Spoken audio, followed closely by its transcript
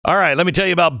All right, let me tell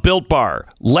you about Built Bar.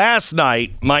 Last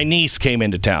night, my niece came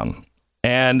into town,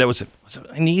 and was it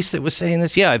my niece that was saying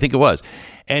this? Yeah, I think it was.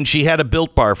 And she had a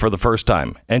Built Bar for the first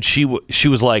time, and she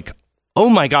was like, "Oh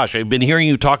my gosh, I've been hearing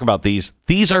you talk about these.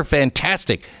 These are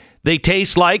fantastic. They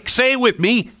taste like, say it with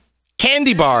me,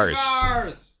 candy bars."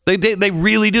 They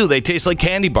really do. They taste like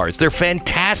candy bars. They're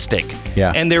fantastic.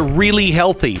 Yeah. And they're really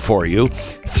healthy for you.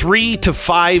 3 to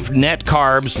 5 net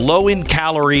carbs, low in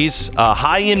calories,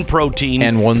 high in protein.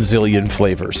 And 1 zillion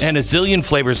flavors. And a zillion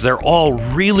flavors. They're all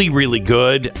really, really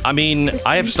good. I mean,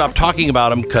 I have stopped talking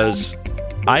about them because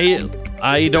I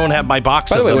don't have my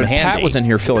box of them handy. By the way, when Pat was in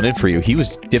here filling in for you, he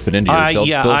was dipping into your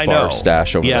Built Bar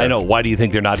stash over there. Yeah, I know. Why do you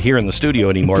think they're not here in the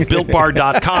studio anymore?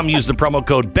 BuiltBar.com. Use the promo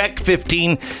code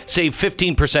BECK15. Save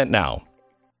 15% now.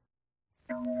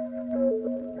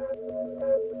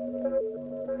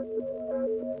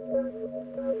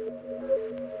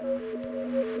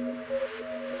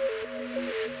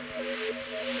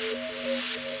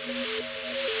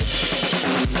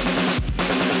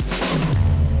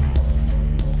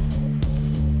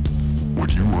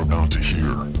 What you are about to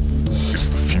hear is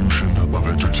the fusion of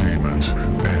entertainment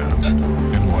and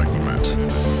enlightenment.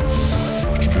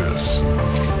 This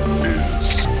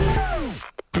is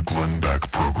the Glenn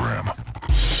Beck Program.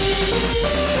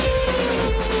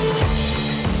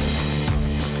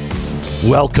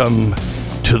 Welcome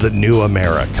to the new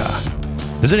America.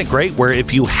 Isn't it great where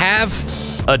if you have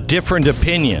a different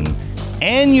opinion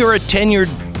and you're a tenured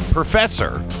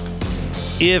professor,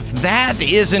 if that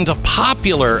isn't a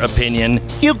popular opinion,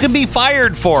 you can be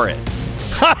fired for it.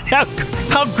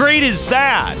 How great is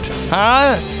that?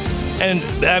 Huh? And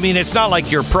I mean, it's not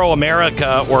like you're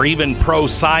pro-America or even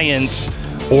pro-science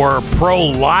or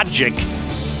pro-logic.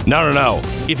 No.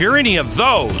 If you're any of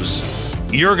those,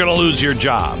 you're going to lose your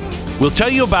job. We'll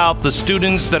tell you about the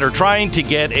students that are trying to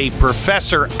get a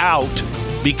professor out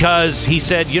because he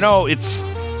said, it's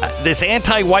this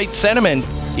anti-white sentiment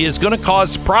is going to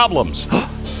cause problems.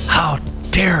 How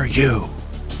dare you?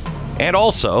 And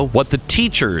also what the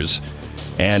teachers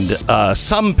and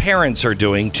some parents are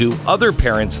doing to other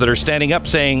parents that are standing up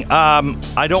saying,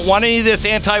 I don't want any of this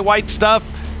anti-white stuff.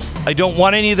 I don't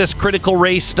want any of this critical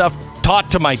race stuff taught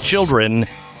to my children.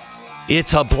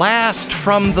 It's a blast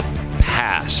from the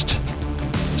past,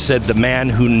 said the man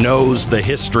who knows the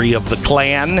history of the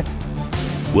Klan.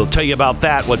 We'll tell you about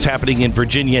that, what's happening in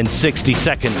Virginia in 60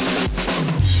 seconds.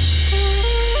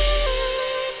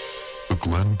 The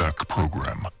Glenn Beck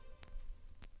Program.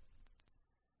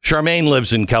 Charmaine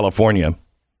lives in California.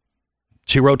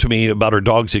 She wrote to me about her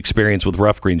dog's experience with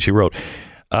Rough Greens. She wrote,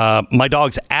 my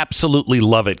dogs absolutely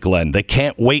love it, Glenn. They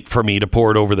can't wait for me to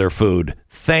pour it over their food.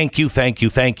 Thank you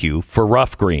for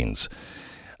Rough Greens.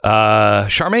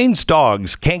 Charmaine's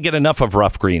dogs can't get enough of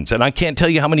Rough Greens, and I can't tell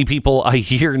you how many people I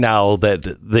hear now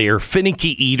that they're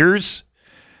finicky eaters.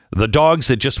 The dogs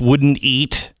that just wouldn't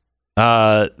eat.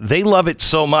 They love it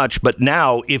so much, but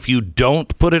now if you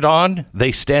don't put it on,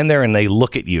 they stand there and they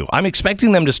look at you. I'm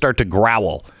expecting them to start to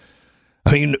growl.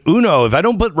 I mean, Uno, if I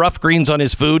don't put Rough Greens on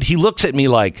his food, he looks at me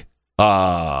like,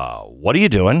 what are you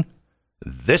doing?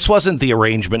 This wasn't the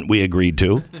arrangement we agreed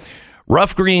to.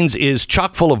 Rough Greens is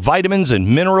chock full of vitamins and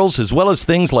minerals, as well as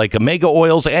things like omega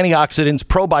oils, antioxidants,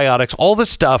 probiotics, all the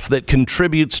stuff that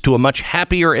contributes to a much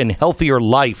happier and healthier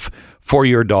life for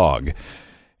your dog.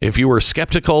 If you were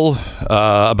skeptical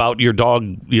about your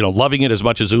dog, loving it as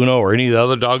much as Uno or any of the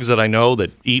other dogs that I know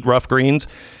that eat Rough Greens,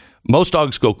 most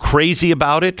dogs go crazy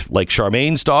about it, like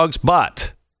Charmaine's dogs.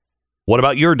 But what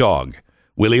about your dog?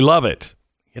 Will he love it?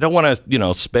 You don't want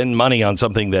to, spend money on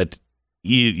something that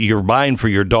you're buying for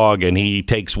your dog and he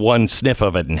takes one sniff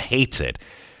of it and hates it.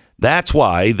 That's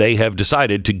why they have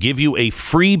decided to give you a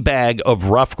free bag of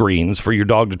Rough Greens for your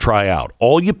dog to try out.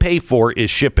 All you pay for is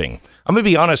shipping. I'm going to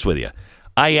be honest with you.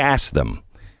 I asked them,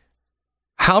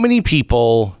 how many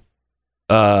people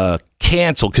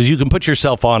cancel, because you can put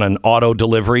yourself on an auto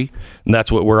delivery, and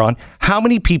that's what we're on. How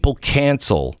many people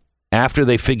cancel after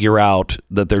they figure out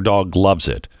that their dog loves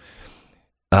it?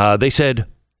 They said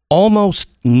almost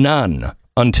none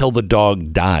until the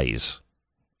dog dies.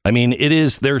 I mean, it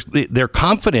is they're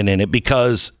confident in it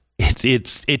because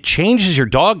it changes your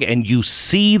dog, and you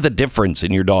see the difference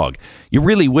in your dog. You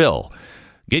really will.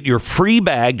 Get your free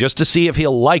bag just to see if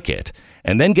he'll like it,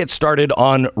 and then get started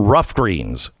on Rough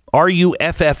Greens.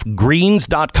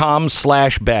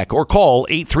 RUFFgreens.com/Beck or call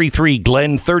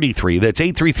 833-GLEN-33. That's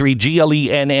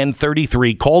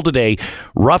 833-GLENN-33. Call today,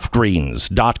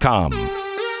 roughgreens.com.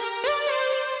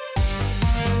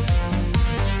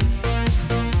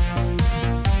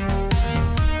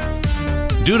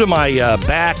 Due to my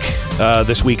back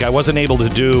this week, I wasn't able to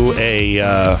do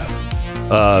a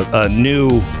a new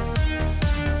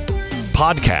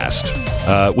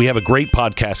podcast. We have a great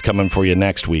podcast coming for you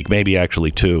next week, maybe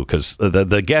actually two, because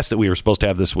the guest that we were supposed to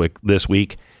have this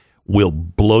week will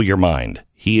blow your mind.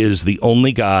 He is the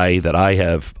only guy that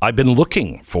I've been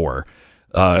looking for,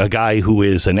 a guy who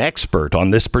is an expert on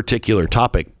this particular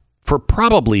topic for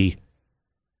probably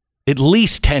at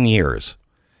least 10 years.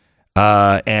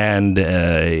 And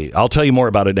I'll tell you more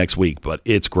about it next week, but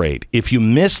it's great. If you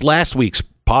missed last week's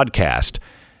podcast,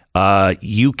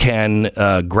 you can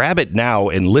grab it now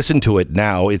and listen to it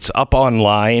now. It's up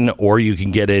online, or you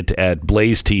can get it at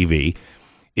Blaze TV.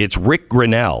 It's Rick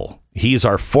Grinnell. He's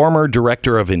our former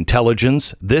director of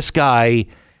intelligence. This guy,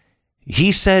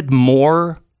 he said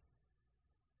more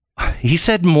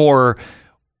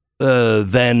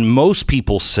than most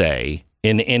people say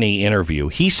in any interview.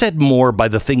 He said more by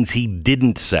the things he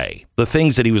didn't say, the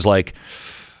things that he was like,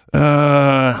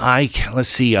 I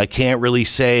can't really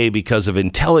say because of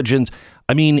intelligence.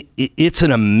 I mean, it's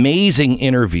an amazing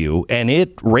interview, and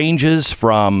it ranges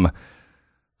from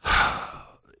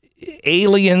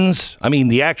aliens, I mean,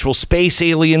 the actual space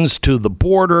aliens, to the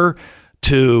border,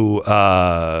 to,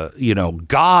 God,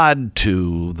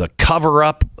 to the cover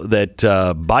up that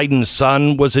Biden's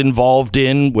son was involved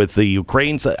in with the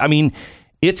Ukrainians. I mean,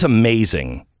 it's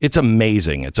amazing. It's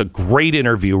amazing. It's a great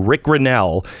interview. Rick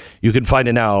Grinnell. You can find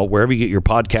it now wherever you get your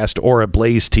podcast or at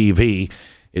Blaze TV.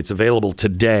 It's available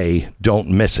today. Don't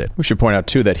miss it. We should point out,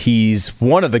 too, that he's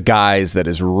one of the guys that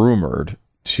is rumored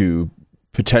to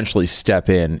potentially step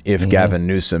in if Gavin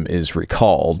Newsom is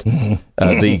recalled.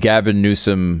 The Gavin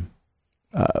Newsom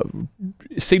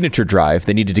signature drive,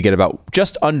 they needed to get about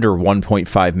just under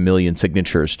 1.5 million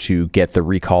signatures to get the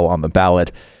recall on the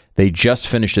ballot. They just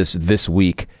finished this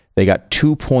week. They got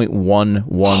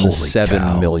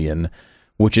 2.117 million,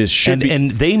 which is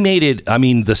and they made it. I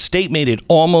mean, the state made it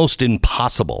almost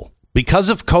impossible because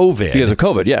of COVID. Because of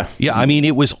COVID, yeah. Yeah, I mean,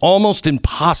 it was almost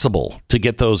impossible to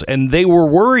get those. And they were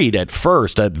worried at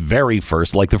very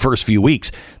first, like the first few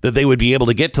weeks, that they would be able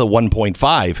to get to the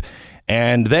 1.5.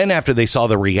 And then after they saw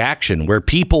the reaction where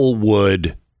people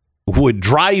would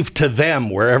drive to them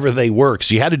wherever they work.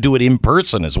 So you had to do it in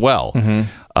person as well.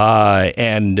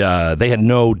 And they had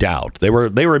no doubt. They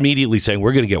were immediately saying,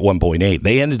 we're going to get 1.8.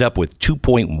 They ended up with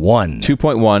 2.1.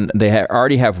 2.1. They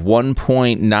already have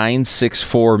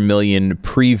 1.964 million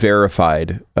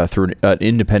pre-verified through an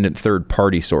independent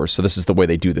third-party source. So this is the way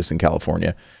they do this in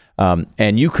California.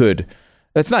 And you could...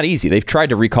 That's not easy. They've tried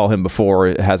to recall him before.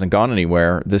 It hasn't gone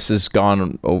anywhere. This has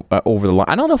gone over the line.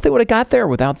 I don't know if they would have got there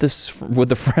without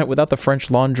the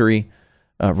French Laundry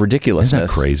ridiculousness. Isn't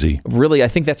that crazy? Really, I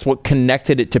think that's what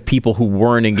connected it to people who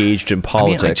weren't engaged in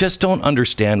politics. I mean, I just don't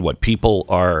understand what people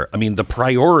are. I mean, the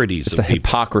priorities it's of the people.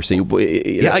 Hypocrisy.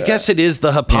 Yeah, I guess it is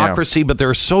the hypocrisy, but there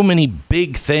are so many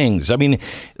big things. I mean,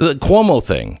 the Cuomo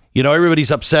thing. You know,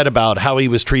 everybody's upset about how he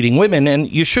was treating women, and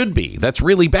you should be. That's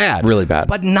really bad. Really bad.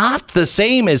 But not the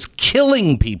same as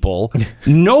killing people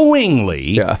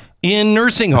knowingly in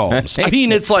nursing homes. I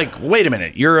mean, it's like, wait a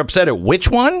minute, you're upset at which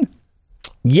one?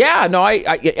 Yeah, no,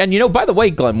 and you know, by the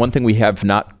way, Glenn, one thing we have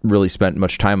not really spent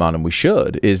much time on, and we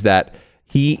should, is that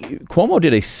Cuomo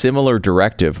did a similar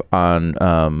directive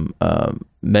on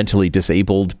mentally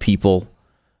disabled people,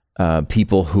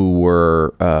 people who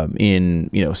were in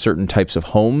certain types of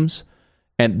homes,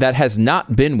 and that has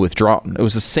not been withdrawn. It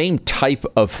was the same type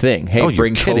of thing. Hey,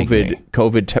 bring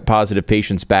COVID positive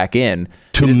patients back in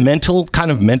to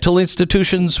mental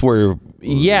institutions where.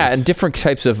 Yeah, and different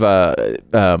types of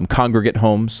congregate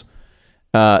homes.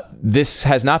 This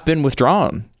has not been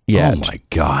withdrawn yet. Oh, my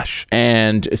gosh.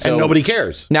 And nobody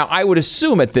cares. Now, I would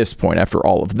assume at this point, after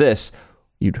all of this,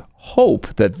 you'd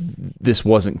hope that this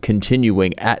wasn't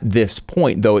continuing at this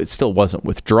point, though it still wasn't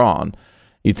withdrawn.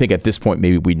 You'd think at this point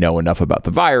maybe we know enough about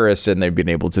the virus and they've been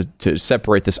able to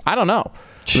separate this. I don't know.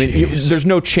 I mean, there's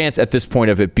no chance at this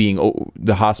point of it being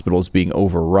the hospitals being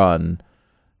overrun.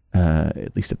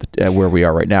 At least at where we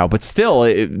are right now. But still,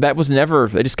 that was never,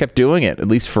 they just kept doing it, at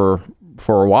least for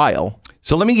a while.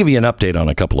 So let me give you an update on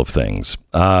a couple of things.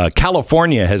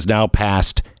 California has now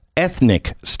passed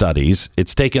ethnic studies.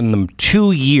 It's taken them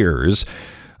 2 years.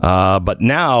 But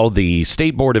now the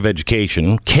State Board of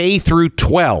Education, K through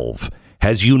 12,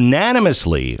 has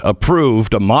unanimously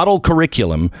approved a model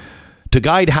curriculum to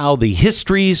guide how the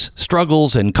histories,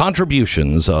 struggles, and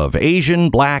contributions of Asian,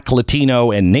 Black,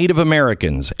 Latino, and Native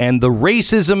Americans and the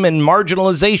racism and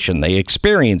marginalization they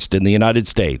experienced in the United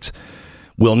States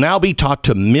will now be taught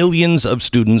to millions of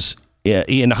students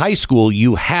in high school.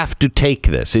 You have to take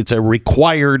this. It's a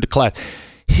required class.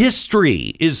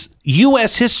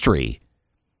 U.S. history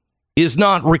is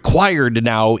not required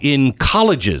now in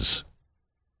colleges.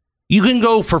 You can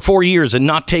go for 4 years and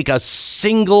not take a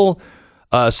single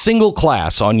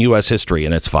class on U.S. history,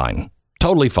 and it's fine.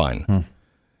 Totally fine.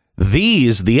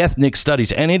 The ethnic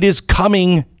studies, and it is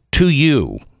coming to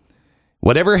you.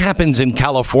 Whatever happens in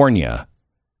California,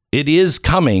 it is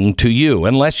coming to you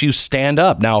unless you stand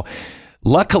up. Now,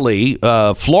 luckily,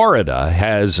 Florida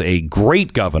has a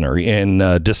great governor in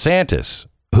DeSantis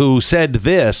who said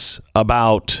this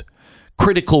about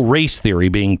critical race theory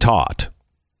being taught.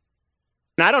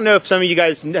 I don't know if some of you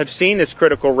guys have seen this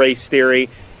critical race theory.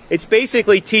 It's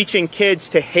basically teaching kids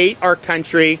to hate our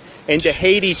country and to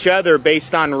hate each other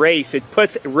based on race. It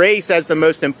puts race as the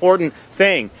most important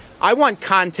thing. I want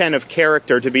content of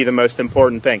character to be the most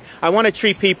important thing. I want to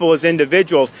treat people as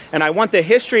individuals, and I want the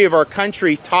history of our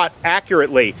country taught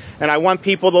accurately. And I want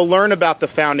people to learn about the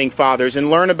Founding Fathers and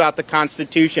learn about the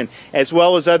Constitution, as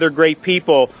well as other great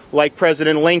people like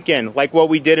President Lincoln, like what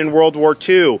we did in World War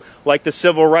II, like the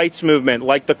Civil Rights Movement,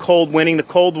 like winning the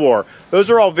Cold War. Those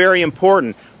are all very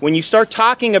important. When you start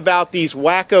talking about these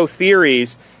wacko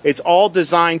theories, it's all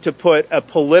designed to put a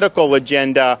political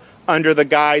agenda under the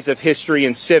guise of history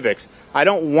and civics. I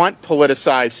don't want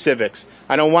politicized civics.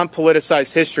 I don't want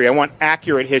politicized history. I want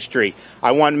accurate history.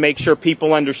 I want to make sure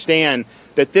people understand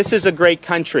that this is a great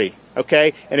country,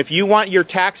 okay? And if you want your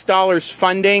tax dollars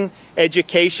funding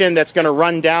education that's going to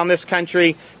run down this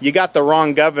country, you got the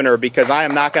wrong governor, because I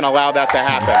am not going to allow that to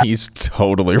happen. He's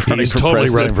totally running for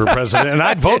president. Running for president, and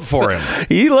I'd vote for him.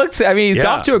 He looks, I mean, he's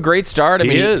off to a great start. I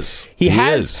mean, he is. He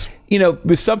has. You know,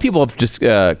 some people have just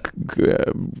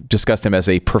discussed him as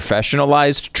a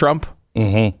professionalized Trump,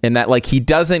 and that like he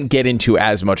doesn't get into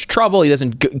as much trouble. He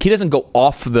doesn't go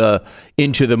off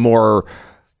into the more,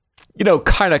 you know,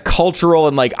 kind of cultural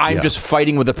and like I'm just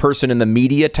fighting with a person in the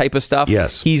media type of stuff.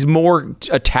 Yes, he's more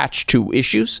attached to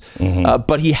issues,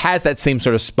 but he has that same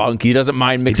sort of spunk. He doesn't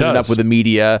mind mixing it up with the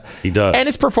media. He does, and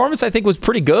his performance I think was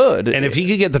pretty good. And if he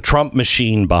could get the Trump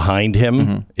machine behind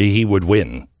him, he would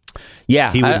win.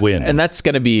 Yeah, he would win. And that's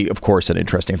going to be, of course, an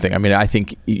interesting thing. I mean, I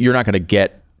think you're not going to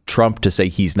get Trump to say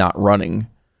he's not running.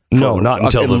 No, not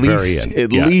until the very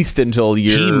end. At least until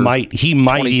year he might even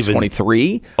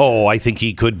 2023. Oh, I think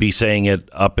he could be saying it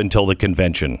up until the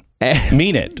convention. I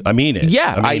mean it.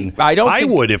 Yeah, I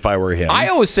would if I were him. I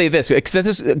always say this,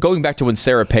 because going back to when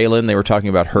Sarah Palin, they were talking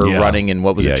about her running in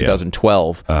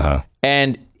 2012.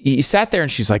 And you sat there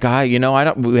and she's like, we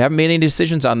haven't made any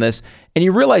decisions on this. And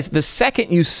you realize the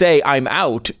second you say I'm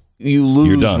out, you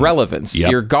lose relevance.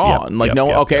 You're gone.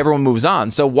 Everyone moves on.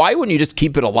 So why wouldn't you just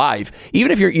keep it alive?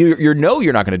 Even if you're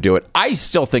not going to do it. I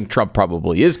still think Trump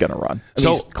probably is going to run.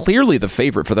 He's clearly the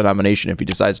favorite for the nomination if he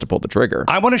decides to pull the trigger.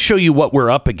 I want to show you what we're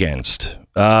up against.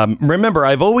 Remember,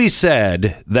 I've always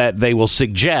said that they will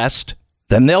suggest,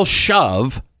 then they'll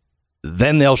shove,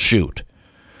 then they'll shoot.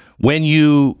 When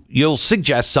you'll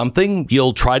suggest something,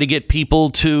 you'll try to get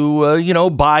people to,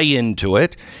 buy into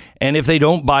it. And if they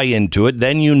don't buy into it,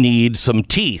 then you need some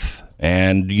teeth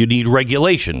and you need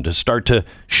regulation to start to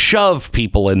shove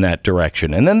people in that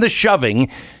direction. And then the shoving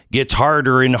gets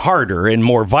harder and harder and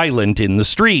more violent in the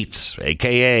streets,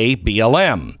 a.k.a.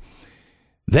 BLM.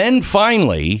 Then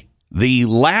finally, the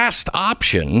last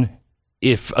option,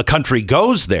 if a country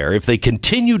goes there, if they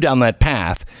continue down that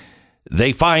path,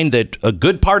 they find that a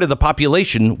good part of the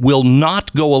population will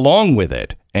not go along with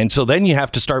it. And so then you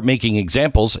have to start making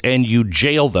examples and you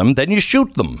jail them, then you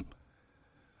shoot them.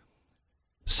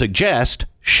 Suggest,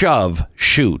 shove,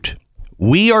 shoot.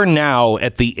 We are now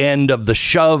at the end of the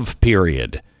shove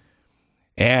period.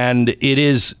 And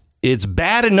it's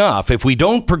bad enough if we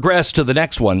don't progress to the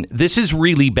next one. This is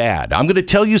really bad. I'm going to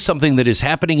tell you something that is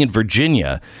happening in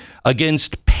Virginia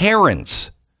against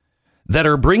parents that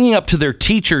are bringing up to their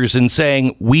teachers and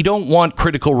saying, we don't want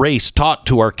critical race taught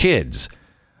to our kids.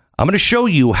 I'm going to show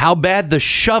you how bad the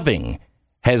shoving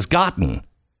has gotten.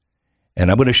 And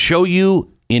I'm going to show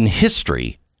you in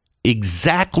history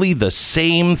exactly the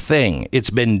same thing. It's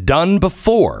been done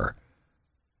before,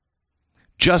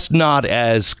 just not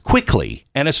as quickly.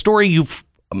 And a story you've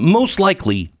most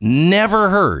likely never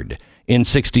heard in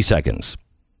 60 seconds.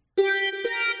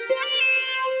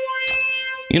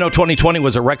 2020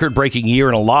 was a record-breaking year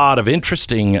in a lot of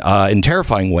interesting and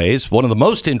terrifying ways. One of the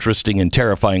most interesting and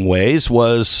terrifying ways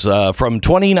was from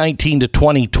 2019 to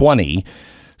 2020,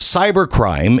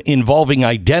 cybercrime involving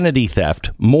identity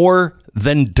theft more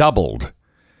than doubled.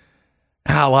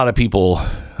 A lot of people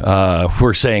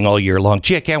were saying all year long,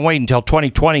 gee, I can't wait until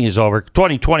 2020 is over.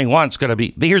 2021 is going to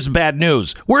be... Here's the bad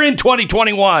news. We're in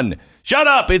 2021. Shut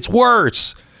up. It's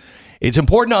worse. It's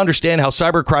important to understand how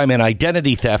cybercrime and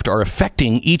identity theft are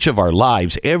affecting each of our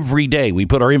lives. Every day we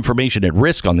put our information at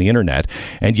risk on the internet,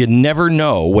 and you never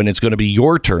know when it's going to be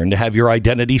your turn to have your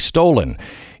identity stolen.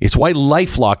 It's why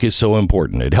LifeLock is so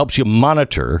important. It helps you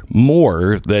monitor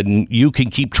more than you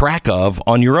can keep track of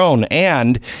on your own.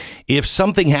 And if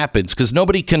something happens, because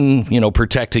nobody can,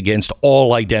 protect against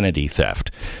all identity theft,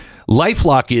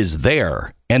 LifeLock is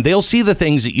there, and they'll see the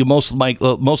things that you most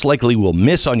likely will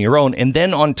miss on your own. And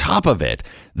then on top of it,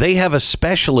 they have a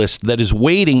specialist that is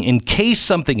waiting in case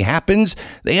something happens.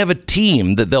 They have a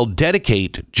team that they'll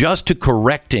dedicate just to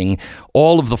correcting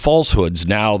all of the falsehoods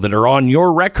now that are on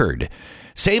your record.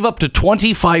 Save up to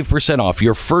 25% off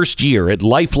your first year at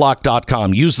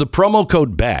LifeLock.com. Use the promo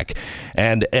code Beck,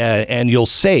 and you'll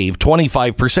save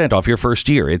 25% off your first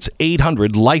year. It's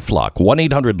 800-LIFELOCK,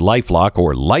 1-800-LIFELOCK,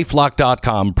 or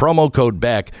LifeLock.com, promo code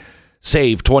Beck.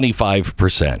 Save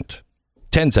 25%.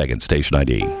 10 seconds, station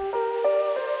ID.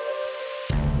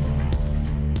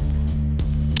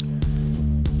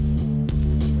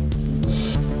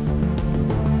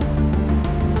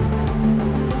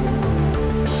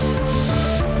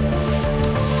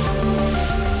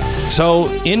 So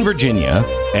in Virginia,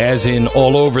 as in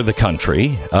all over the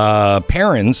country,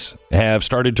 parents have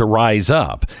started to rise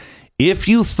up. If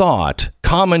you thought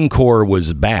Common Core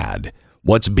was bad,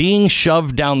 what's being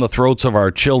shoved down the throats of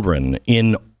our children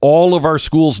in all of our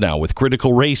schools now with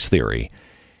critical race theory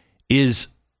is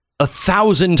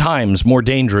 1,000 times more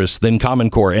dangerous than Common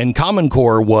Core. And Common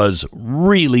Core was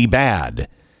really bad.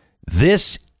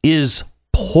 This is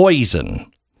poison.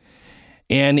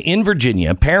 And in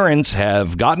Virginia, parents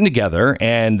have gotten together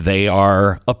and they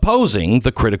are opposing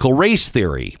the critical race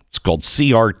theory. It's called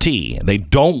CRT. They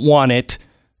don't want it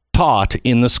taught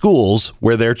in the schools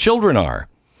where their children are.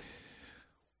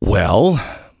 Well,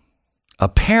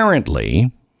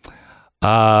 apparently,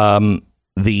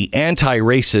 the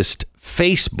anti-racist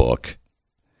Facebook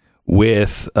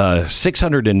with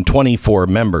 624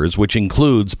 members, which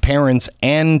includes parents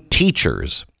and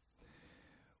teachers,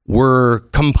 were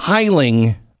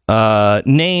compiling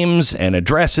names and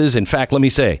addresses. In fact, let me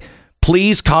say,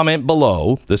 please comment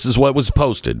below. This is what was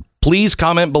posted. Please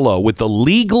comment below with the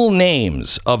legal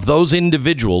names of those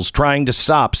individuals trying to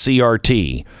stop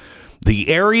CRT, the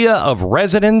area of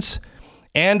residence,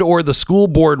 and or the school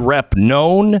board rep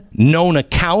known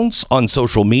accounts on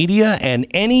social media, and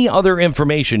any other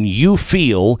information you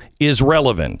feel is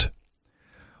relevant.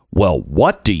 Well,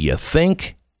 what do you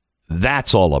think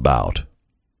that's all about?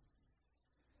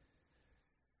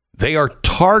 They are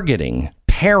targeting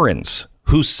parents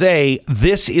who say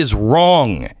this is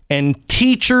wrong, and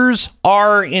teachers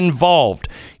are involved.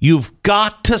 You've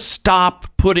got to stop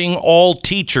putting all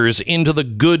teachers into the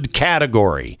good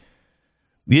category.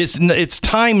 It's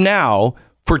time now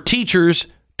for teachers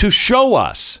to show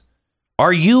us,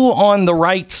 are you on the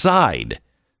right side?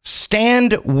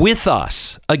 Stand with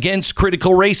us against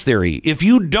critical race theory. If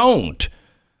you don't,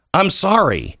 I'm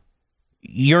sorry,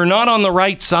 you're not on the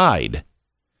right side.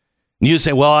 You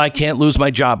say, well, I can't lose my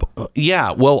job.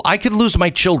 Yeah, well, I could lose my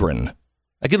children.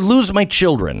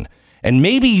 And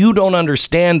maybe you don't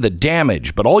understand the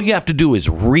damage, but all you have to do is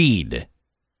read.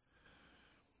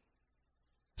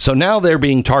 So now they're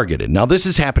being targeted. Now, this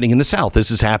is happening in the South. This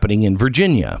is happening in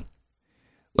Virginia.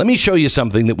 Let me show you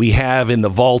something that we have in the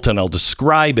vault, and I'll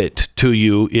describe it to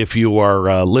you if you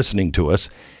are listening to us.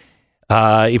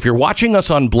 If you're watching us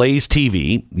on Blaze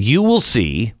TV, you will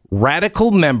see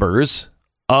radical members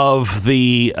of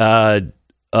the I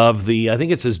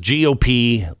think it says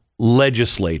GOP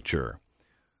legislature,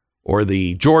 or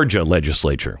the Georgia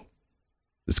legislature.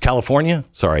 It's California?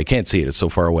 Sorry, I can't see it. It's so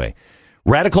far away.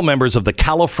 Radical members of the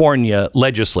California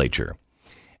legislature.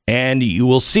 And you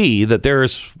will see that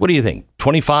there's, what do you think,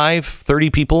 25, 30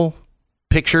 people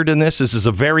pictured in this? This is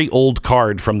a very old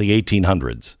card from the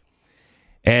 1800s.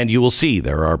 And you will see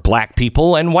there are black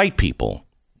people and white people.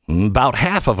 About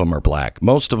half of them are black.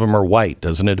 Most of them are white.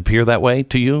 Doesn't it appear that way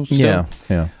to you still?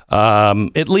 Yeah.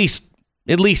 At least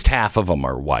half of them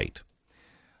are white.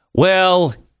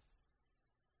 Well,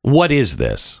 what is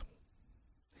this?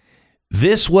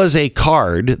 This was a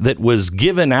card that was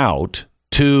given out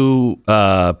to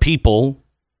people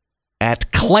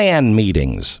at Klan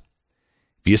meetings.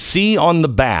 If you see on the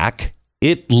back,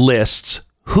 it lists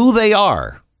who they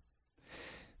are.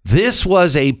 This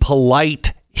was a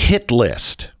polite hit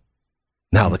list.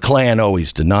 Now, the Klan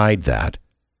always denied that.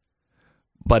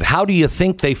 But how do you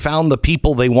think they found the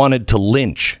people they wanted to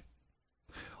lynch?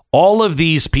 All of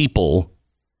these people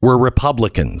were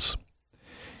Republicans.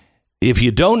 If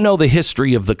you don't know the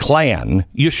history of the Klan,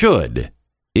 you should.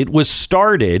 It was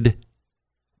started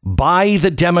by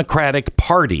the Democratic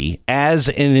Party as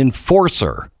an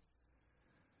enforcer.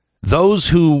 Those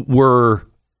who were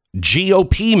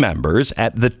GOP members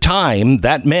at the time,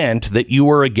 that meant that you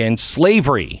were against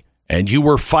slavery and you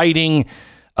were fighting,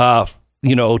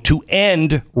 to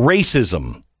end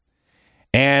racism.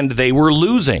 And they were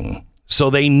losing. So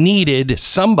they needed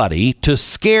somebody to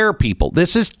scare people.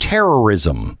 This is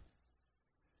terrorism.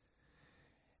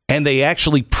 And they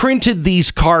actually printed these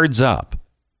cards up.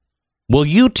 Will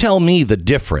you tell me the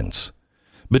difference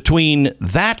between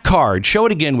that card? Show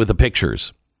it again with the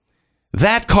pictures.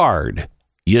 That card,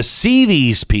 you see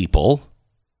these people.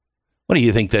 What do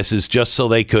you think this is, just so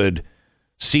they could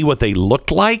see what they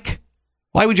looked like?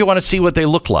 Why would you want to see what they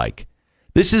look like?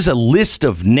 This is a list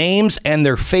of names and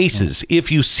their faces.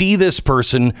 If you see this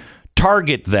person,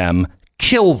 target them,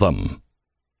 kill them.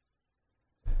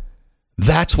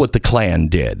 That's what the Klan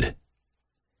did.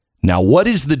 Now, what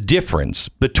is the difference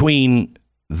between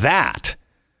that,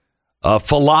 a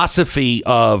philosophy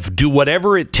of do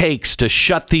whatever it takes to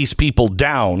shut these people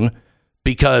down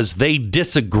because they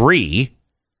disagree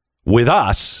with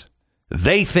us?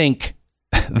 They think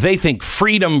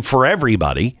freedom for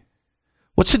everybody.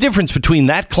 What's the difference between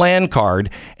that Klan card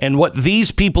and what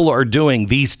these people are doing,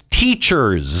 these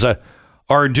teachers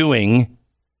are doing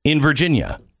in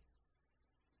Virginia?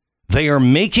 They are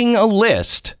making a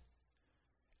list,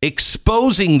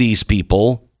 exposing these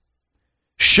people,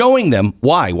 showing them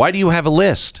why. Why do you have a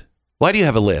list? Why do you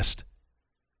have a list?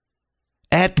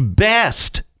 At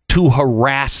best, to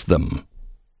harass them.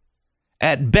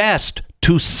 At best,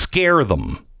 to scare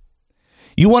them.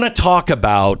 You want to talk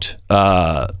about,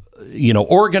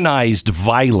 organized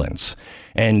violence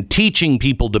and teaching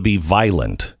people to be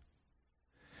violent.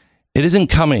 It isn't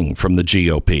coming from the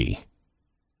GOP.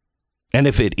 And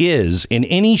if it is, in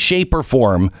any shape or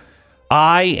form,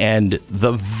 I and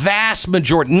the vast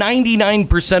majority,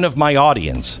 99% of my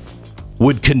audience,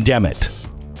 would condemn it.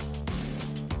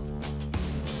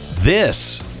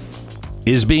 This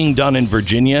is being done in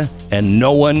Virginia, and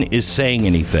no one is saying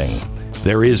anything.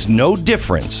 There is no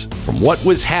difference from what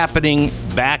was happening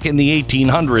back in the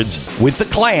 1800s with the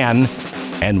Klan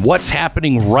and what's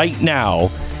happening right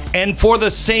now, and for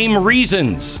the same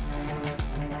reasons.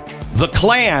 The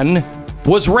Klan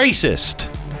was racist.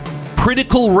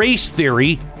 Critical race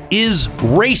theory is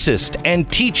racist,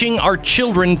 and teaching our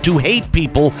children to hate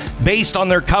people based on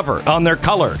their color.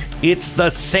 It's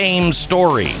the same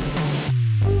story.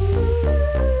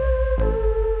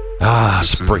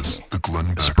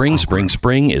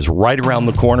 Spring is right around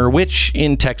the corner, which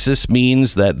in Texas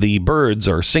means that the birds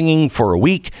are singing for a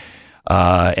week,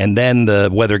 and then the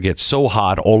weather gets so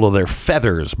hot, all of their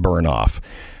feathers burn off.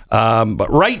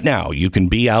 But right now, you can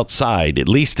be outside, at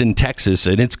least in Texas,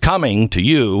 and it's coming to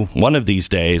you one of these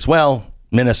days. Well,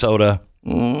 Minnesota,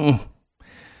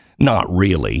 not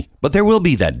really. But there will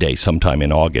be that day sometime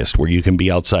in August where you can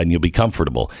be outside and you'll be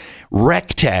comfortable.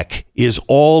 RecTech is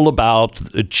all about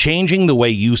changing the way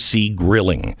you see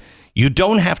grilling. You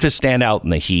don't have to stand out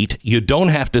in the heat. You don't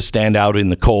have to stand out in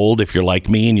the cold if you're like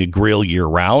me and you grill year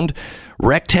round.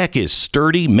 RecTech is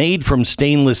sturdy, made from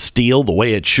stainless steel the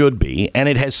way it should be, and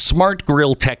it has smart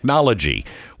grill technology,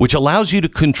 which allows you to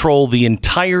control the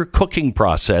entire cooking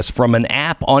process from an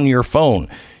app on your phone.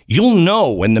 You'll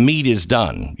know when the meat is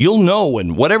done. You'll know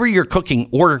when whatever you're cooking,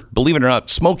 or believe it or not,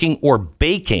 smoking or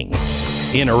baking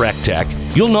in a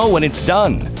RecTech, you'll know when it's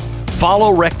done.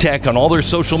 Follow RecTech on all their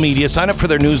social media. Sign up for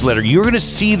their newsletter. You're going to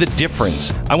see the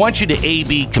difference. I want you to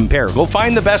A/B compare. Go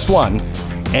find the best one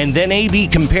and then A/B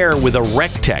compare with a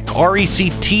RecTech,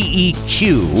 RecTeq.com,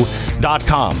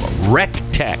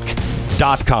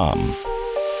 RecTech.com.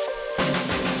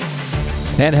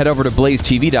 And head over to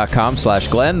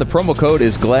blazetv.com/Glenn. The promo code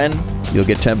is Glenn. You'll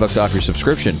get $10 off your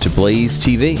subscription to Blaze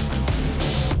TV.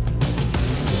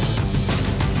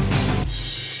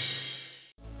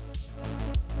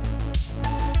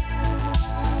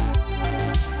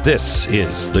 This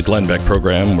is the Glenn Beck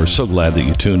program. We're so glad that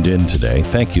you tuned in today.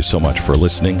 Thank you so much for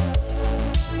listening.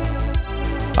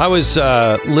 I was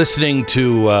listening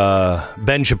to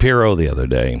Ben Shapiro the other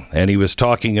day, and he was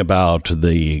talking about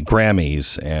the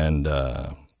Grammys and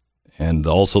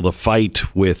also the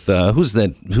fight with who's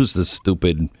the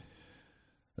stupid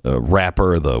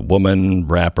rapper, the woman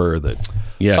rapper that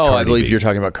Cardi I believe B. you're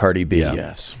talking about Cardi B. Yeah.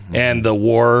 Yes, and the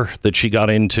war that she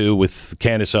got into with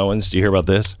Candace Owens. Do you hear about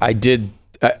this? I did.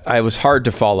 I was hard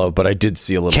to follow, but I did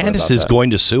see a little. Candace bit about is that. going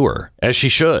to sue her, as she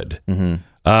should. Mm-hmm.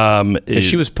 And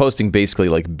she was posting basically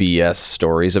like BS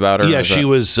stories about her. Yeah, she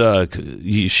was.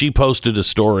 She posted a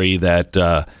story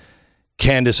that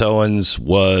Candace Owens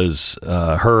was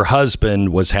her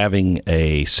husband was having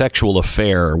a sexual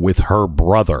affair with her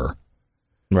brother,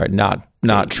 Right. Not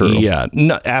true. Yeah,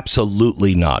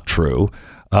 absolutely not true.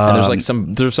 And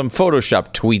there's some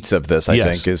Photoshop tweets of this, I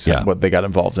think, is what they got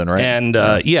involved in, right? And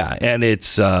and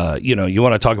it's you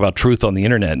want to talk about truth on the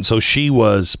internet, and so she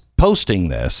was posting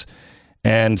this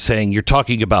and saying, "You're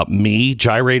talking about me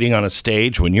gyrating on a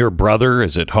stage when your brother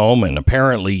is at home, and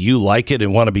apparently you like it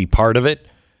and want to be part of it."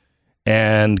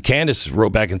 And Candace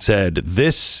wrote back and said,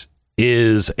 "This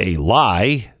is a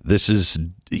lie. This is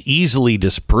easily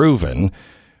disproven.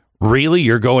 Really,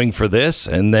 you're going for this?"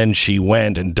 And then she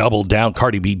went and doubled down.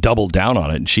 Cardi B doubled down on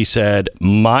it. And she said,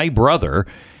 "My brother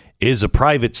is a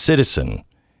private citizen.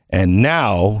 And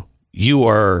now you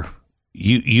are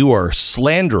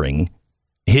slandering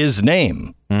his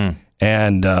name.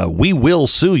 And we will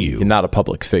sue you." You're not a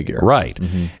public figure. Right.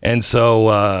 Mm-hmm. And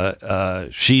so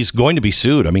she's going to be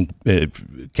sued. I mean,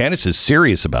 Candace is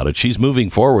serious about it. She's moving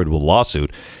forward with a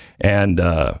lawsuit. And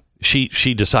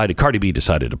Cardi B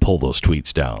decided to pull those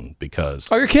tweets down because...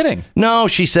 Oh, you're kidding. No,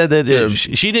 she said that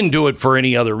she didn't do it for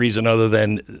any other reason other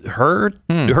than her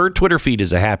Twitter feed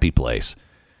is a happy place.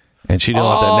 And she didn't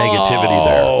want that negativity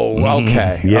there. Oh,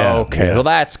 okay. Yeah. Okay. Yeah. Well,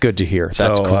 that's good to hear.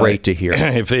 That's great to hear.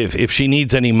 If she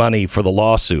needs any money for the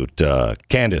lawsuit,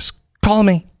 Candace, call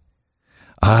me.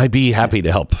 I'd be happy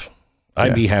to help.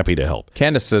 I'd be happy to help.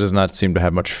 Candace does not seem to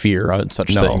have much fear on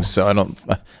such things, so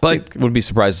I would be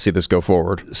surprised to see this go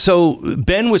forward. So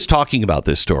Ben was talking about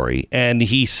this story, and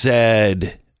he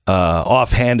said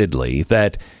offhandedly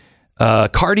that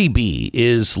Cardi B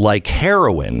is like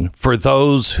heroin for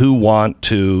those who want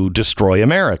to destroy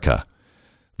America.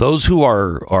 Those who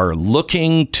are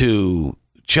looking to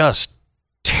just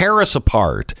tear us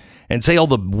apart and say all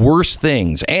the worst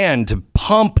things and to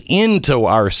pump into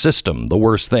our system the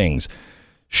worst things.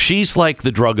 She's like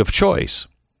the drug of choice.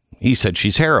 He said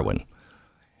she's heroin.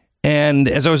 And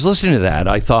as I was listening to that,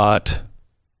 I thought,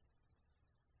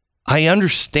 I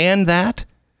understand that,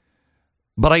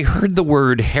 but I heard the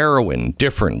word heroin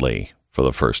differently for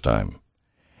the first time.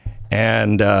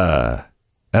 And I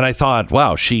thought,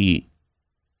 wow, to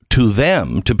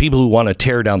people who want to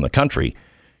tear down the country,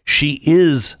 she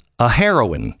is a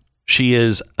heroine. She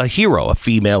is a hero. A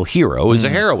female hero is a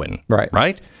heroine.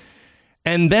 Right.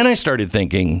 And then I started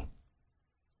thinking,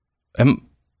 have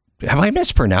I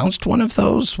mispronounced one of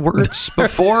those words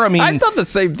before? I mean, I thought the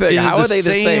same thing. How are they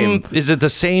the same? Is it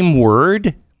the same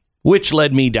word? Which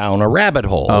led me down a rabbit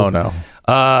hole. Oh, no.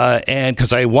 And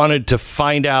because I wanted to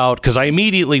find out, because I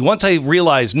immediately, once I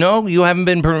realized, no, you haven't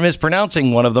been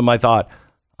mispronouncing one of them, I thought,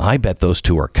 I bet those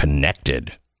two are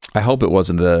connected. I hope it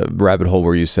wasn't the rabbit hole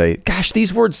where you say, gosh,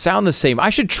 these words sound the same. I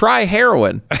should try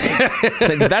heroin.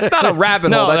 That's not a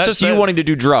rabbit hole. That's just you wanting to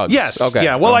do drugs. Yes. Okay.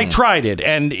 Yeah. Well, I tried it,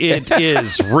 and it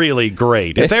is really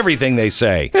great. It's everything they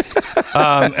say.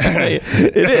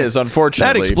 It is,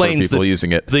 unfortunately, that explains for people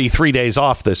using it. The 3 days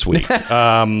off this week.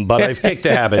 But I've kicked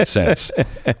the habit since.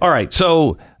 All right.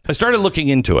 So I started looking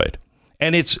into it,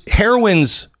 and it's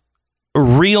heroin's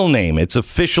real name, its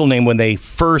official name when they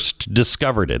first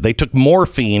discovered it. They took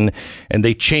morphine and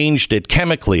they changed it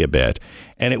chemically a bit,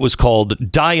 and it was called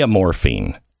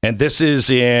diamorphine. And this is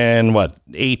in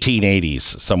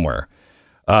 1880s somewhere.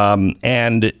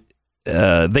 And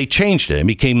they changed it and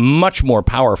became much more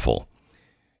powerful.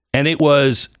 And it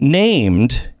was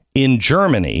named in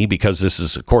Germany, because this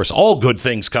is, of course, all good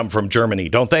things come from Germany,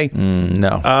 don't they?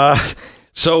 No.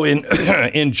 So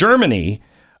in Germany,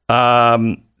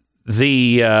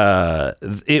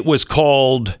 it was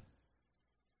called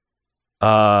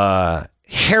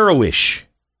heroisch,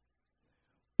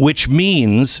 which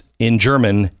means in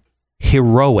German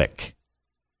heroic.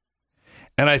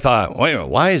 And I thought, wait a minute,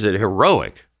 why is it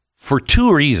heroic? For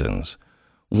two reasons.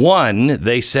 One,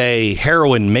 they say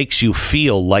heroin makes you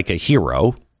feel like a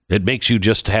hero. It makes you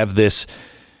just have this.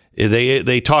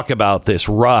 They talk about this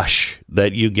rush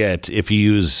that you get if you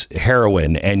use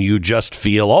heroin, and you just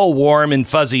feel all warm and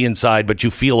fuzzy inside, but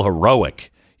you feel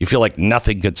heroic. You feel like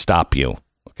nothing could stop you.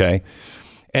 Okay.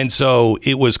 And so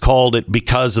it was called it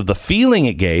because of the feeling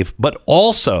it gave, but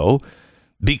also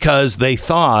because they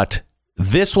thought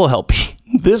this will help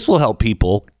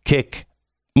people kick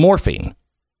morphine.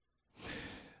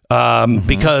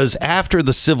 Because after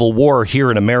the Civil War here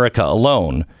in America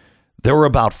alone, there were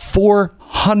about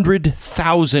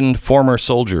 400,000 former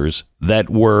soldiers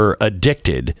that were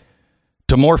addicted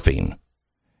to morphine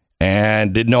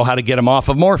and didn't know how to get them off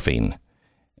of morphine.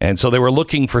 And so they were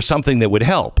looking for something that would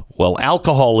help. Well,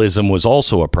 alcoholism was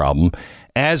also a problem,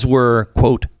 as were,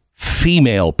 quote,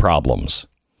 female problems.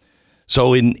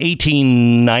 So in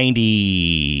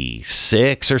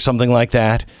 1896 or something like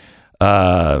that,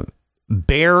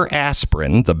 Bayer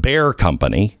Aspirin, the Bayer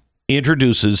company,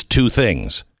 introduces two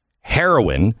things: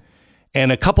 heroin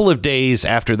And a couple of days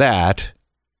after that,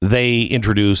 they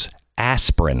introduce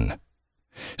aspirin.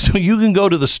 So you can go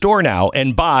to the store now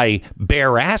and buy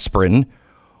bare aspirin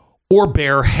or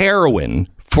bare heroin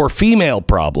for female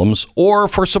problems or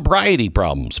for sobriety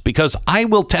problems. Because I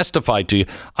will testify to you,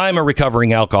 I'm a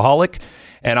recovering alcoholic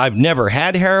and I've never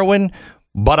had heroin.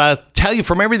 But I'll tell you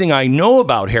from everything I know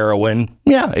about heroin,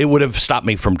 yeah, it would have stopped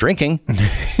me from drinking.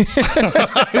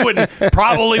 I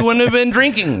probably wouldn't have been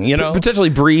drinking, you know. Potentially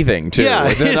breathing, too. Yeah,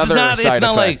 it's another side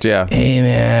effect. Like, yeah. Hey,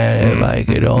 man, if I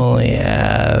could only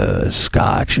have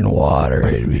scotch and water,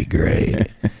 it'd be great.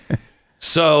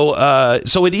 So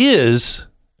it is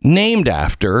named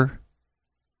after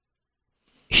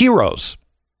heroes,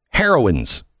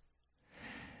 heroines.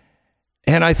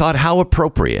 And I thought, how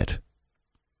appropriate.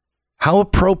 How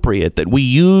appropriate that we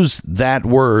use that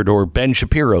word, or Ben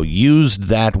Shapiro used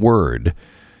that word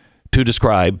to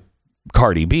describe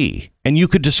Cardi B. And you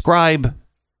could describe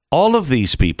all of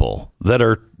these people that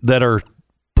are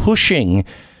pushing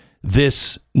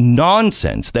this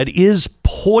nonsense that is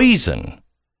poison.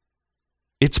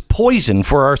 It's poison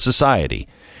for our society.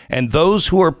 And those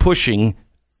who are pushing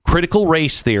critical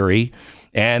race theory,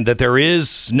 and that there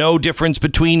is no difference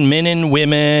between men and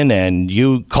women, and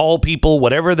you call people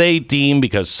whatever they deem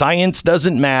because science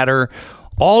doesn't matter.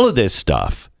 All of this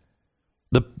stuff,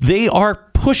 they are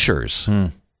pushers,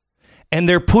 and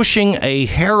they're pushing a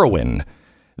heroin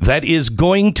that is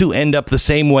going to end up the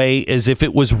same way as if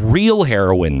it was real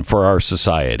heroin for our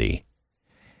society.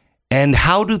 And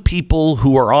how do people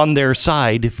who are on their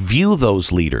side view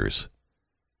those leaders?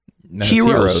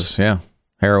 Heroes, yeah,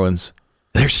 heroines.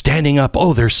 They're standing up.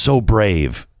 Oh, they're so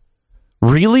brave.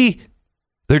 Really?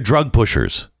 They're drug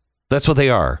pushers. That's what they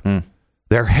are.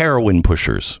 They're heroin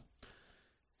pushers.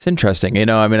 It's interesting. You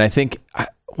know, I mean, I think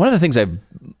one of the things I've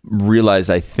realized,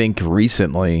 I think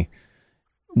recently,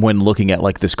 when looking at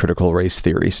like this critical race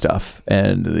theory stuff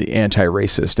and the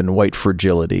anti-racist and white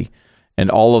fragility and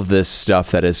all of this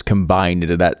stuff that is combined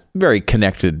into that very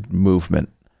connected movement,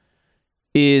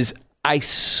 is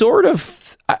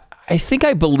I think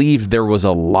I believed there was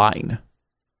a line.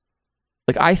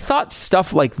 Like, I thought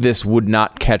stuff like this would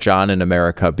not catch on in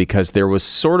America because there was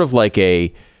sort of like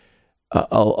a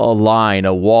line,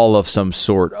 a wall of some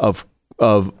sort of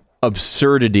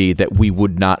absurdity that we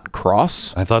would not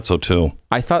cross. I thought so too.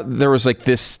 I thought there was like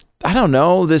this, I don't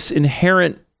know, this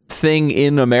inherent thing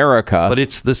in America. But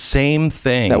it's the same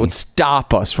thing that would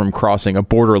stop us from crossing a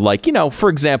border. Like, you know, for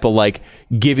example, like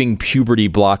giving puberty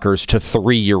blockers to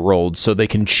 3-year-olds so they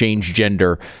can change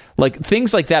gender. Like,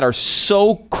 things like that are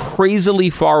so crazily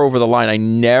far over the line.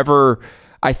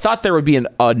 I thought there would be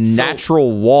a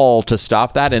natural wall to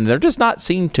stop that, and there does not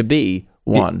seem to be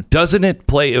one. It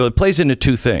plays into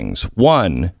two things.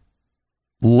 One,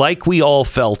 like we all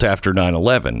felt after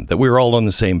 9/11, that we were all on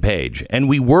the same page. And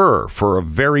we were for a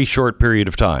very short period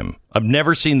of time. I've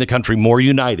never seen the country more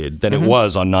united than it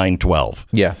was on 9/12.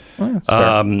 Yeah. Well, that's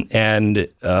fair. And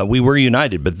we were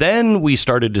united. But then we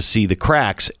started to see the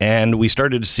cracks, and we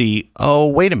started to see, oh,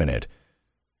 wait a minute.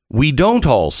 We don't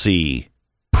all see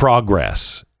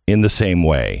progress in the same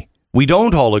way. We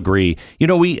don't all agree. You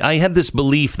know, I had this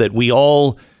belief that we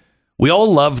all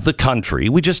love the country.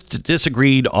 We just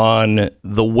disagreed on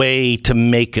the way to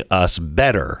make us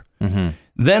better.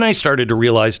 Then I started to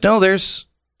realize, no, there's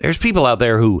people out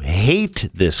there who hate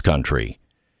this country.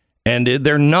 And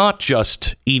they're not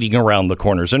just eating around the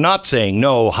corners. They're not saying,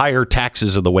 no, higher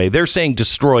taxes are the way. They're saying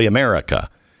destroy America.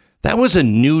 That was a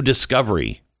new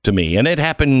discovery to me. And it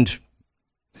happened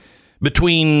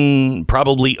between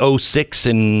probably 2006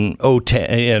 and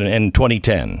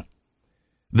 2010.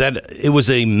 That it was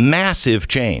a massive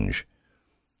change.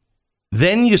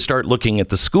 Then you start looking at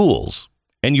the schools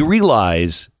and you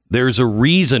realize there's a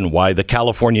reason why the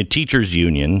California Teachers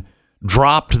Union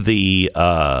dropped the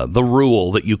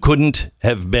rule that you couldn't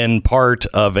have been part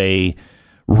of a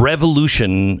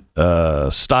revolution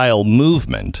style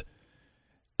movement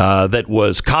that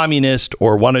was communist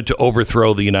or wanted to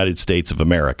overthrow the United States of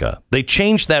America. They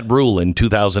changed that rule in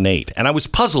 2008, and I was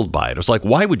puzzled by it. I was like,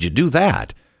 why would you do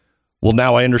that? Well,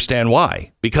 now I understand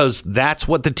why. Because that's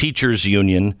what the teachers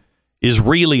union is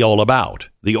really all about.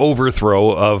 The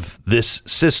overthrow of this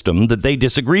system that they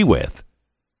disagree with.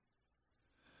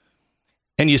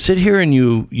 And you sit here and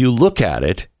you look at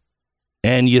it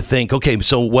and you think, okay,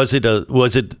 so was it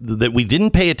that we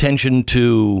didn't pay attention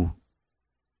to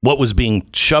what was being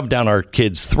shoved down our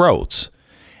kids' throats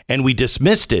and we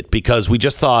dismissed it because we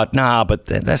just thought, nah, but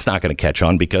that's not going to catch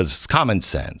on because it's common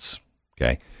sense.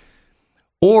 Okay.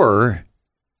 Or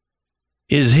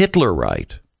is Hitler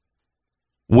right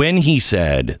when he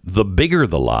said the bigger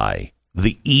the lie,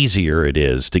 the easier it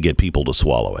is to get people to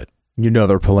swallow it?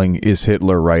 They're pulling "Is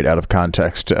Hitler right?" out of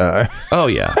context. Oh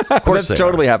yeah, of course that's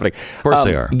totally happening. Of course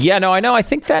they are. Yeah, no, I know. I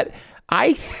think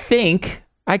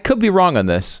I could be wrong on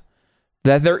this.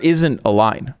 That there isn't a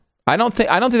line. I don't think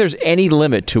there's any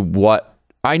limit to what.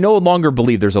 I no longer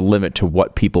believe there's a limit to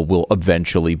what people will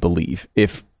eventually believe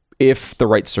if the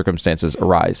right circumstances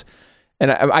arise.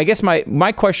 And I guess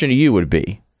my question to you would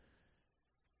be.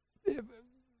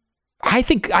 I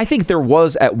think there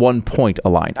was at one point a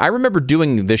line. I remember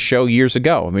doing this show years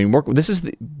ago. I mean, this is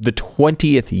the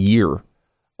 20th year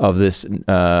of this.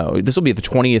 This will be the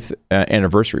 20th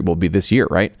anniversary. Will be this year,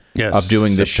 right? Yes. Of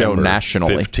doing this show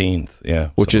nationally. 15th, yeah.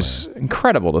 Which is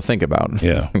incredible to think about.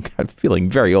 Yeah. I'm feeling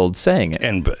very old saying it.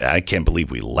 And I can't believe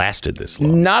we lasted this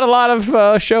long. Not a lot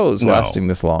of shows lasting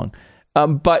this long.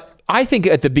 But I think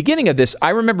at the beginning of this, I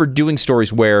remember doing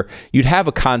stories where you'd have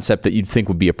a concept that you'd think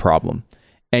would be a problem.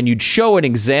 And you'd show an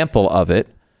example of it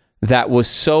that was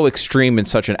so extreme and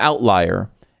such an outlier,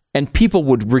 and people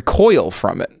would recoil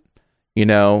from it.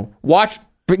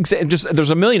 There's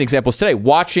a million examples today.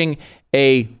 Watching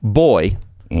a boy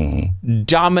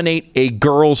dominate a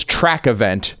girls' track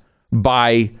event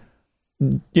by,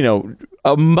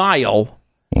 a mile,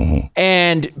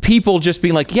 and people just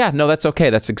being like, yeah, no, that's okay.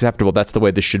 That's acceptable. That's the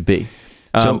way this should be.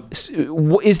 Is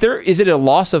it a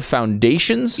loss of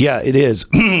foundations? Yeah, it is.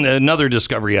 Another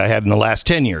discovery I had in the last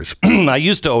 10 years. I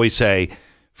used to always say,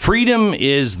 freedom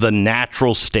is the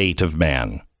natural state of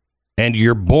man, and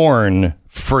you're born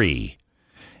free.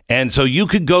 And so you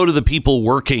could go to the people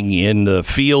working in the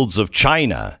fields of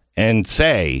China and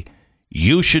say,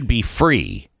 you should be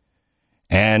free,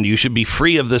 and you should be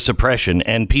free of this oppression,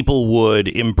 and people would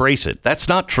embrace it. That's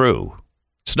not true.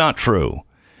 It's not true.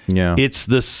 Yeah. It's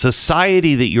the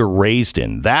society that you're raised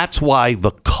in. That's why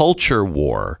the culture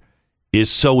war is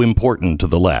so important to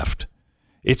the left.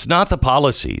 It's not the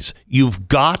policies. You've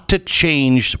got to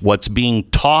change what's being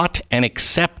taught and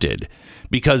accepted,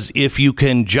 because if you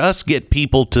can just get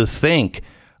people to think,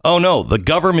 oh, no, the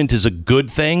government is a good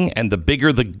thing, and the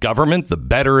bigger the government, the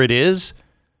better it is,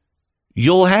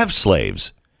 you'll have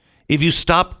slaves. If you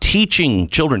stop teaching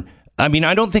children, I mean,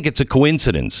 I don't think it's a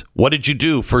coincidence. What did you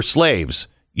do for slaves?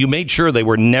 You made sure they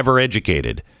were never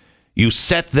educated. You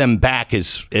set them back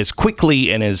as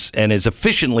quickly and as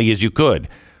efficiently as you could.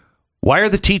 Why are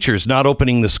the teachers not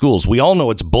opening the schools? We all know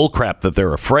it's bullcrap that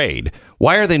they're afraid.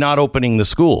 Why are they not opening the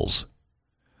schools?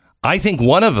 I think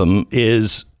one of them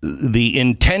is the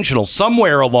intentional,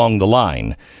 somewhere along the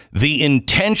line, the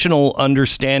intentional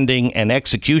understanding and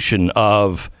execution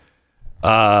of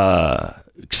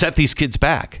set these kids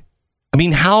back. I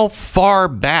mean, how far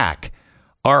back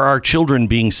are our children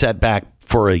being set back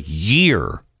for a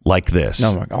year like this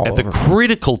at the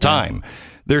critical time?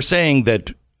 They're saying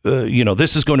that,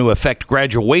 this is going to affect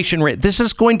graduation rate. This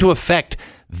is going to affect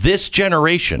this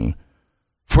generation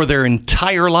for their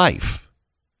entire life.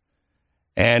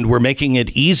 And we're making it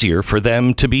easier for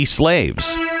them to be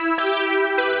slaves.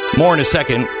 More in a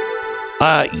second.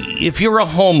 If you're a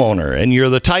homeowner and you're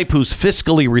the type who's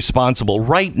fiscally responsible,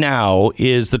 right now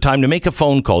is the time to make a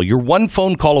phone call. You're one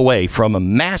phone call away from a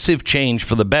massive change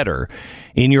for the better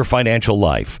in your financial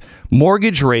life.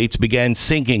 Mortgage rates began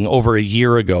sinking over a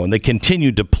year ago, and they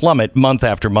continued to plummet month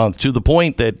after month to the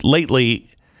point that lately,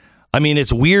 I mean,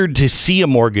 it's weird to see a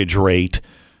mortgage rate,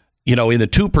 in the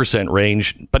 2%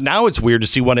 range, but now it's weird to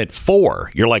see one at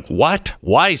 4%. You're like, what?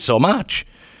 Why so much?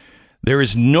 There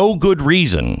is no good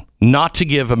reason not to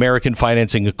give American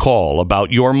Financing a call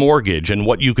about your mortgage and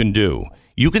what you can do.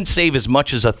 You can save as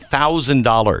much as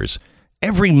 $1,000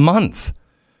 every month.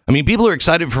 I mean, people are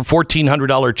excited for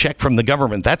 $1,400 check from the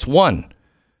government. That's one.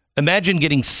 Imagine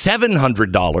getting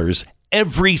 $700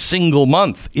 every single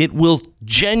month. It will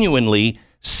genuinely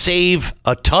save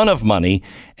a ton of money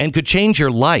and could change your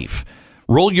life.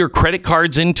 Roll your credit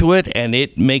cards into it, and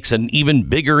it makes an even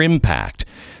bigger impact.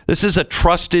 This is a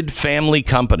trusted family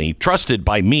company, trusted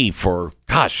by me for,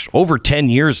 over 10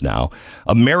 years now.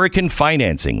 American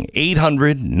Financing,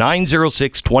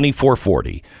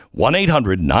 800-906-2440.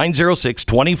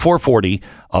 1-800-906-2440,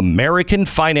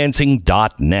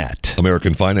 AmericanFinancing.net.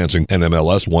 American Financing,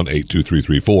 NMLS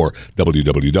 182334,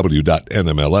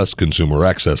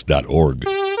 www.nmlsconsumeraccess.org.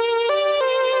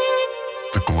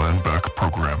 The Glenn Beck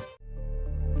Program.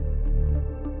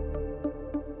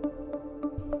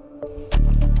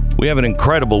 We have an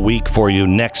incredible week for you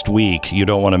next week. You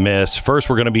don't want to miss.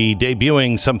 First, we're going to be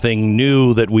debuting something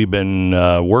new that we've been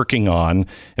working on.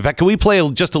 In fact, can we play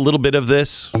just a little bit of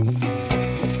this?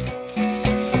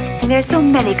 There's so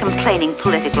many complaining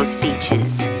political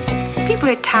speeches. People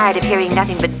are tired of hearing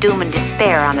nothing but doom and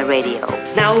despair on the radio.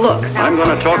 Now look, I'm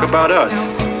going to talk about us,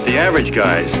 the average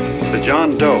guys, the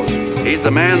John Does. He's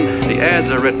the man the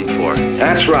ads are written for.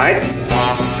 That's right.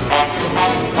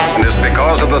 And it's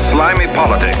because of the slimy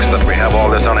politics that we have all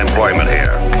this unemployment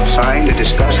here. Signed, a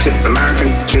disgusted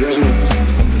American citizen.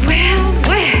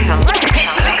 Well, look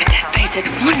at that face. It's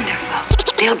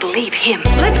wonderful. They'll believe him.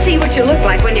 Let's see what you look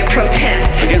like when you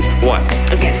protest. Against what?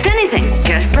 Against anything.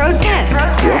 Just protest.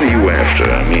 What are you after?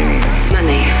 I mean,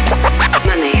 Money.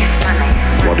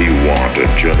 what do you want? A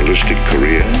journalistic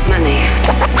career? Money.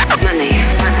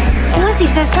 Unless he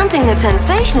says something that's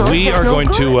sensational. We are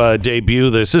going to debut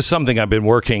this. This is something I've been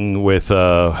working with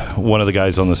one of the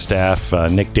guys on the staff,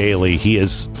 Nick Daly. He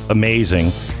is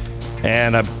amazing.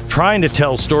 And I'm trying to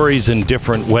tell stories in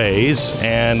different ways,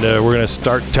 and we're going to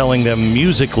start telling them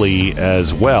musically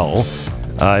as well.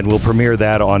 And we'll premiere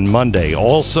that on Monday.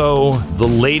 Also, the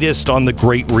latest on the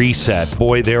Great Reset.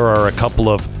 Boy, there are a couple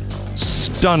of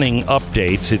stunning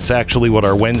updates. It's actually what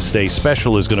our Wednesday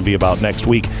special is going to be about next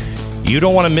week. You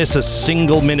don't want to miss a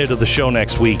single minute of the show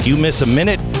next week. You miss a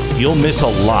minute, you'll miss a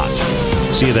lot.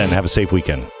 See you then. Have a safe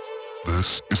weekend.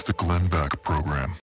 This is the Glenn Beck Program.